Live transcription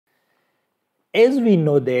As we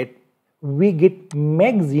know that we get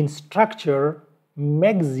MXene structure,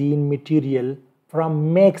 MXene material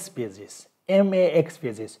from max phases, MAX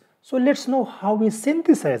phases. So let's know how we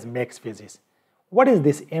synthesize max phases. What is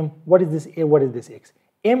this M? What is this A? What is this X?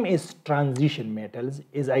 M is transition metals,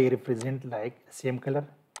 as I represent like same color.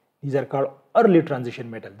 These are called early transition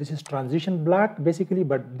metal. This is transition black basically,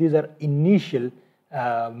 but these are initial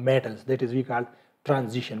metals, that is we call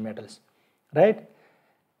transition metals, right?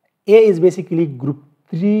 A is basically group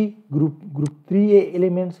 3A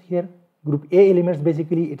elements here. Group A elements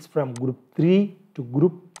basically it's from group 3 to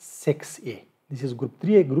group 6A. This is group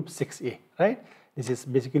 3A, group 6A, right? This is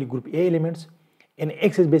basically group A elements, and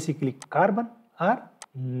X is basically carbon or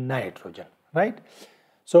nitrogen, right?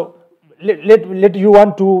 So let you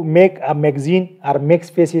want to make a MXene or max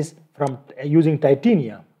phases from using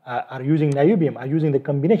titanium or using niobium or using the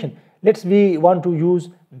combination. We want to use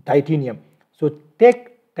titanium. So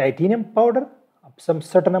take titanium powder, some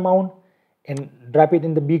certain amount, and drop it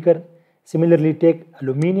in the beaker. Similarly, take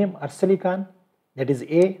aluminum or silicon, that is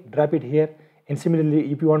A, drop it here. And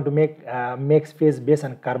similarly, if you want to make max phase based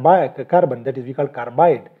on carbon, that is we call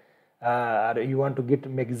carbide, or you want to get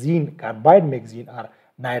MXene, carbide MXene or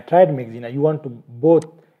nitride MXene, or you want to both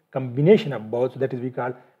combination of both, so that is we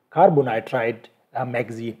call carbonitride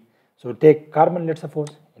MXene. So take carbon, let's suppose,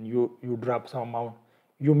 and you drop some amount,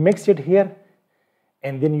 you mix it here,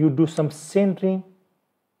 and then you do some sintering,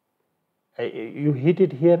 you heat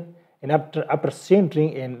it here, and after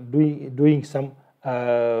sintering and doing some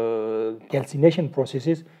calcination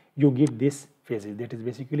processes, you get this phases, that is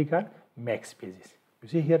basically called max phases. You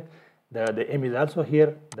see here, the M is also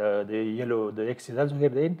here, the yellow, the X is also here,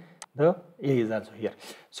 then the A is also here.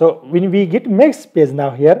 So when we get max phase now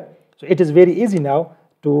here, so it is very easy now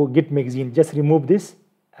to get MXene. Just remove this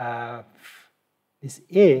this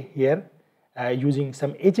A here using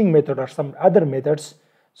some etching method or some other methods,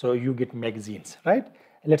 so you get MXenes, right?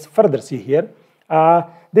 Let's further see here.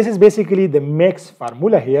 This is basically the max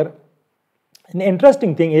formula here. An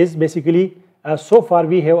interesting thing is basically so far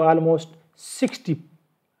we have almost 60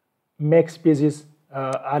 max phases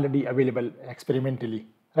already available experimentally,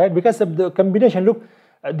 right? Because of the combination, look,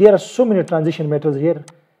 there are so many transition metals here,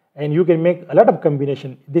 and you can make a lot of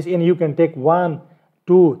combination. This, and you can take 1,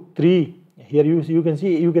 2, 3. Here you can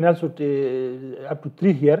see you can also up to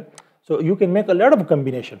 3 here. So you can make a lot of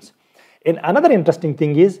combinations. And another interesting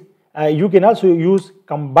thing is you can also use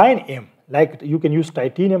combine M, like you can use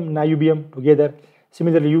titanium, niobium together.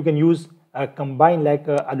 Similarly, you can use combine like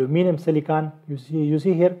aluminum, silicon. You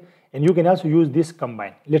see here, and you can also use this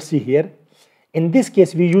combine. Let's see here. In this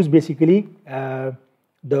case, we use basically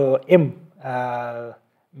the M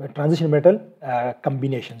transition metal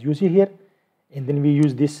combinations. You see here, and then we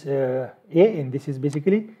use this A, and this is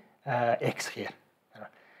basically X here.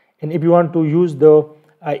 And if you want to use the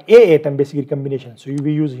A atom basically combination, so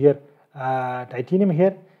we use here titanium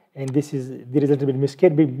here, and this is there is a little bit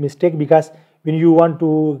mistake because when you want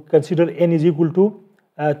to consider N is equal to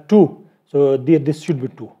 2, so this should be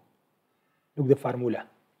 2. Look the formula.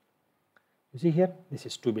 You see here, this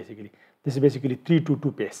is 2 basically. This is basically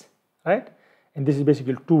 3-2-2 pace, right? And this is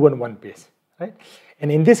basically 2-1-1 pace, right?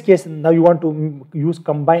 And in this case, now you want to use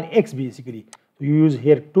combine X basically. So you use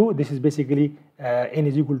here 2. This is basically N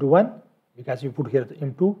is equal to 1 because you put here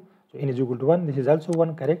M2. So N is equal to 1. This is also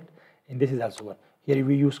 1, correct? And this is also 1. Here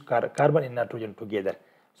we use carbon and nitrogen together.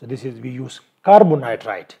 So this is we use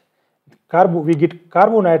carbonitride. We get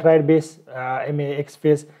carbonitride base MAX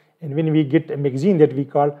phase, and when we get a MXene, that we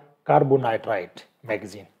call carbonitride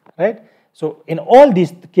MXene, right? So in all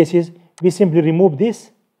these cases, we simply remove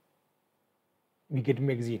this, we get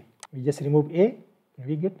MXene. We just remove A, and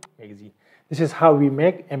we get MXene. This is how we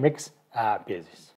make MX phases.